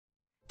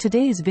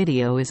Today's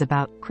video is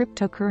about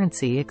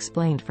cryptocurrency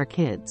explained for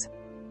kids.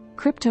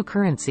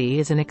 Cryptocurrency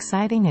is an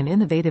exciting and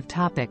innovative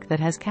topic that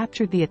has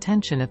captured the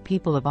attention of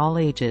people of all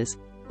ages,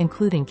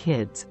 including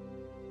kids.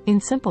 In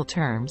simple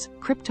terms,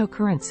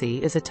 cryptocurrency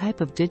is a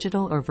type of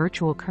digital or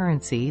virtual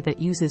currency that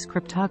uses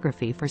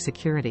cryptography for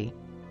security.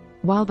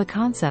 While the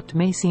concept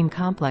may seem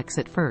complex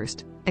at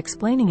first,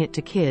 explaining it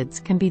to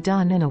kids can be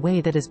done in a way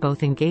that is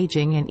both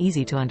engaging and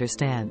easy to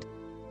understand.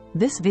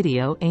 This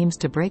video aims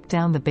to break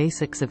down the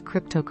basics of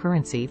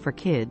cryptocurrency for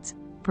kids,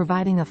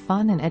 providing a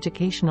fun and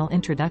educational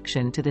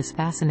introduction to this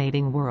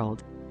fascinating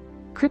world.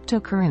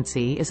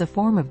 Cryptocurrency is a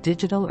form of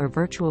digital or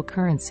virtual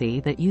currency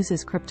that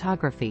uses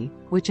cryptography,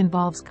 which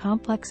involves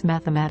complex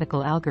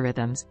mathematical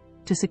algorithms,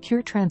 to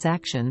secure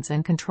transactions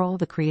and control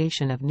the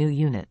creation of new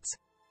units.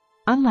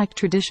 Unlike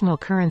traditional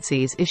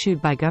currencies issued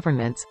by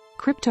governments,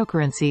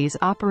 cryptocurrencies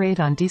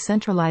operate on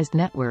decentralized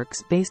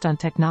networks based on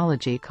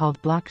technology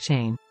called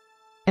blockchain.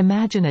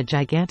 Imagine a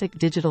gigantic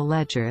digital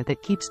ledger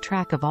that keeps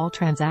track of all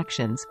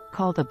transactions,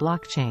 called a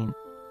blockchain.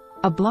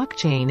 A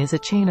blockchain is a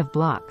chain of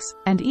blocks,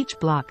 and each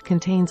block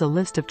contains a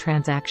list of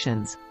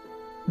transactions.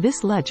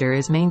 This ledger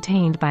is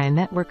maintained by a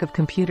network of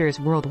computers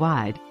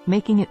worldwide,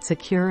 making it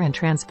secure and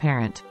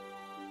transparent.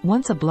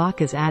 Once a block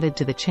is added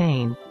to the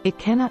chain, it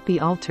cannot be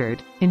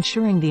altered,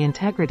 ensuring the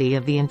integrity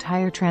of the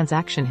entire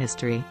transaction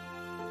history.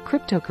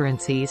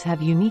 Cryptocurrencies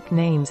have unique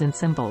names and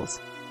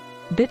symbols.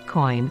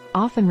 Bitcoin,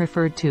 often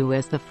referred to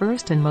as the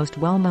first and most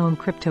well-known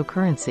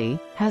cryptocurrency,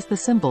 has the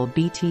symbol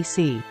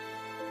BTC.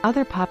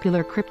 Other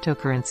popular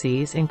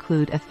cryptocurrencies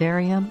include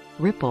Ethereum,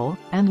 Ripple,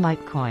 and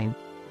Litecoin.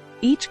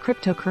 Each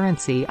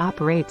cryptocurrency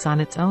operates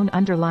on its own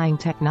underlying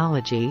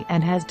technology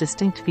and has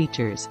distinct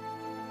features.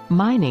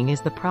 Mining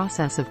is the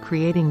process of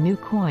creating new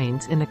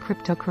coins in the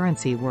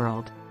cryptocurrency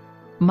world.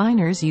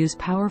 Miners use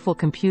powerful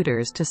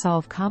computers to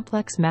solve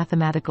complex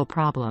mathematical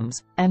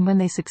problems, and when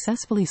they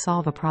successfully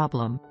solve a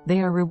problem,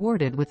 they are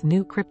rewarded with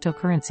new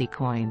cryptocurrency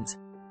coins.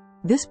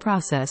 This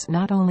process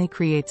not only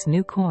creates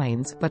new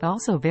coins but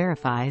also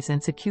verifies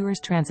and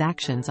secures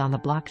transactions on the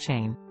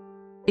blockchain.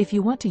 If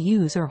you want to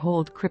use or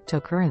hold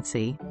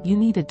cryptocurrency, you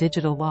need a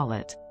digital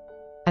wallet.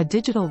 A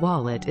digital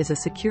wallet is a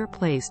secure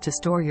place to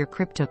store your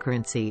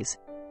cryptocurrencies.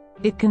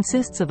 It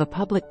consists of a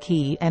public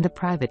key and a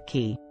private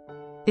key.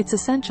 It's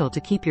essential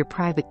to keep your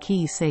private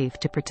key safe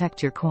to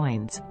protect your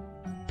coins.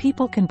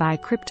 People can buy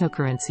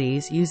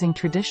cryptocurrencies using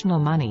traditional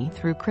money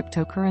through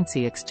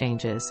cryptocurrency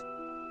exchanges.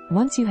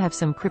 Once you have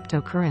some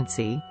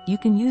cryptocurrency, you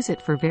can use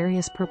it for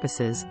various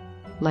purposes,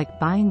 like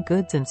buying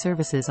goods and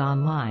services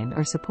online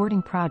or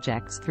supporting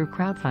projects through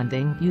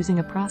crowdfunding using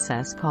a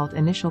process called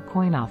initial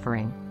coin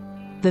offering.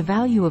 The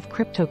value of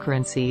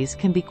cryptocurrencies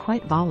can be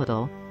quite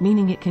volatile,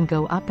 meaning it can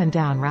go up and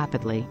down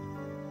rapidly.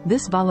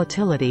 This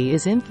volatility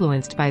is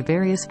influenced by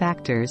various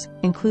factors,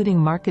 including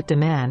market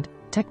demand,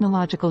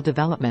 technological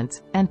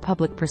developments, and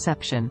public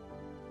perception.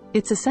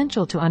 It's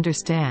essential to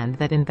understand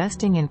that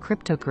investing in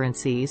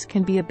cryptocurrencies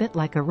can be a bit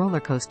like a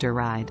roller coaster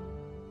ride.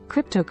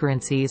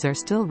 Cryptocurrencies are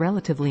still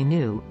relatively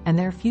new, and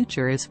their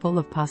future is full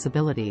of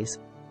possibilities.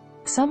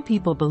 Some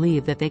people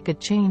believe that they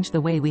could change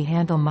the way we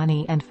handle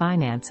money and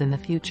finance in the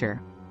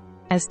future.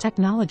 As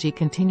technology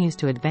continues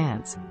to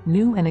advance,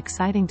 new and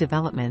exciting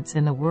developments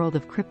in the world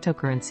of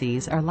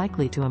cryptocurrencies are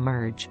likely to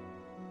emerge.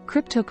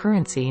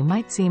 Cryptocurrency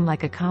might seem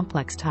like a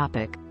complex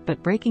topic,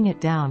 but breaking it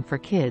down for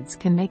kids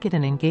can make it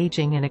an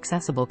engaging and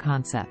accessible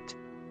concept.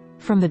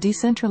 From the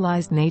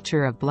decentralized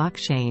nature of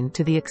blockchain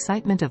to the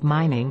excitement of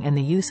mining and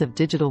the use of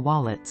digital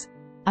wallets,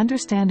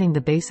 understanding the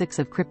basics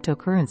of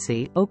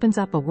cryptocurrency opens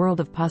up a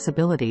world of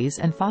possibilities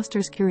and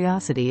fosters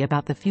curiosity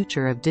about the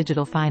future of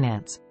digital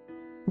finance.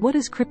 What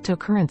is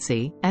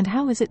cryptocurrency, and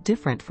how is it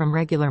different from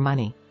regular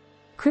money?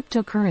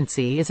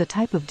 Cryptocurrency is a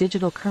type of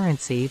digital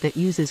currency that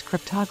uses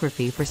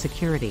cryptography for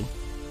security.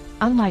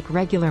 Unlike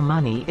regular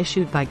money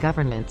issued by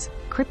governments,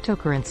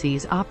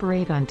 cryptocurrencies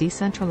operate on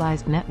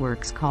decentralized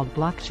networks called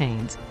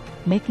blockchains,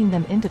 making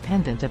them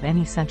independent of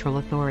any central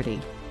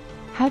authority.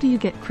 How do you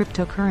get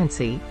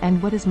cryptocurrency,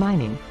 and what is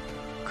mining?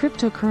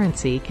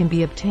 Cryptocurrency can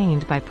be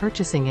obtained by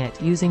purchasing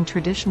it using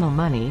traditional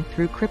money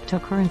through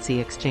cryptocurrency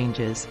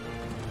exchanges.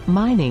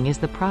 Mining is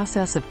the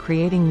process of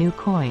creating new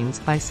coins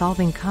by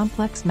solving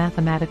complex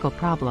mathematical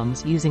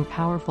problems using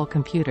powerful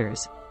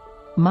computers.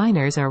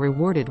 Miners are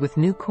rewarded with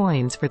new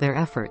coins for their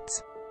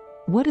efforts.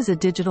 What is a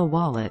digital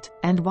wallet,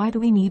 and why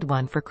do we need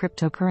one for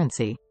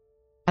cryptocurrency?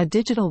 A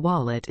digital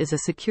wallet is a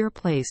secure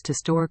place to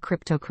store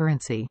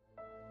cryptocurrency.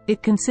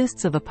 It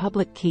consists of a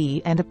public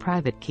key and a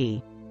private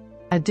key.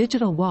 A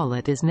digital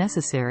wallet is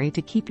necessary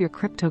to keep your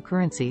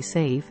cryptocurrency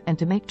safe and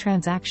to make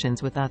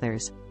transactions with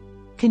others.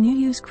 Can you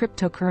use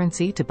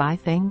cryptocurrency to buy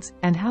things,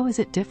 and how is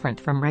it different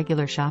from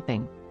regular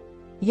shopping?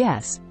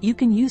 Yes, you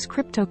can use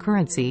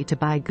cryptocurrency to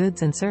buy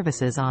goods and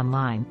services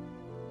online.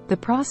 The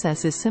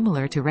process is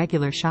similar to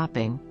regular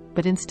shopping,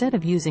 but instead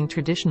of using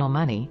traditional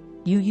money,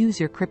 you use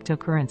your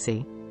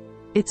cryptocurrency.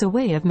 It's a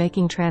way of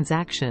making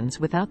transactions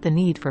without the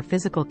need for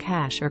physical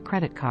cash or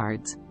credit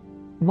cards.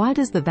 Why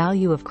does the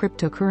value of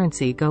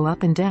cryptocurrency go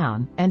up and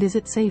down, and is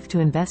it safe to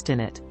invest in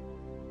it?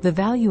 The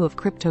value of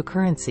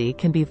cryptocurrency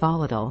can be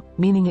volatile,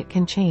 meaning it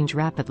can change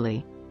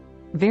rapidly.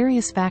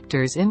 Various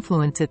factors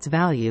influence its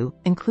value,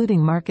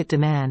 including market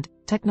demand,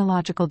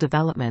 technological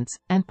developments,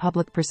 and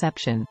public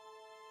perception.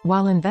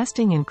 While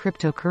investing in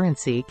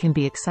cryptocurrency can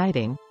be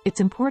exciting, it's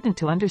important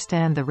to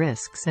understand the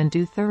risks and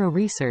do thorough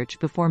research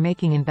before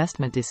making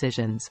investment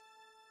decisions.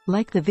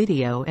 Like the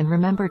video and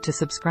remember to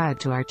subscribe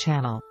to our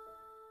channel.